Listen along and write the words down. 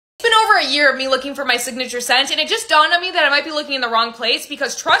over a year of me looking for my signature scent, and it just dawned on me that I might be looking in the wrong place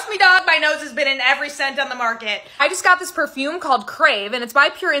because trust me, dog, my nose has been in every scent on the market. I just got this perfume called Crave, and it's by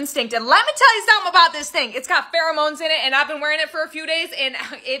Pure Instinct, and let me tell you something about this thing. It's got pheromones in it, and I've been wearing it for a few days, and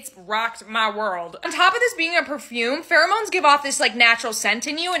it's rocked my world. On top of this being a perfume, pheromones give off this like natural scent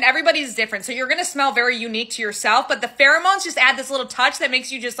in you, and everybody's different, so you're gonna smell very unique to yourself, but the pheromones just add this little touch that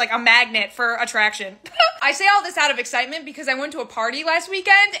makes you just like a magnet for attraction. I say all this out of excitement because I went to a party last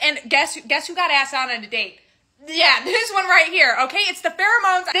weekend, and guess who got asked out on a date? Yeah, this one right here, okay? It's the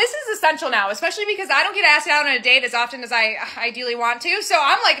pheromones. This is essential now, especially because I don't get asked out on a date as often as I ideally want to, so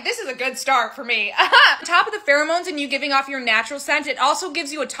I'm like, this is a good start for me. On top of the pheromones and you giving off your natural scent, it also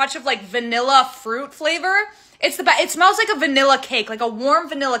gives you a touch of like vanilla fruit flavor. It's the best. It smells like a vanilla cake, like a warm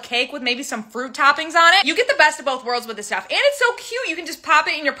vanilla cake with maybe some fruit toppings on it. You get the best of both worlds with this stuff. And it's so cute. You can just pop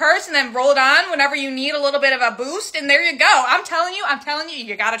it in your purse and then roll it on whenever you need a little bit of a boost, and there you go. I'm telling you,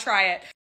 you gotta try it.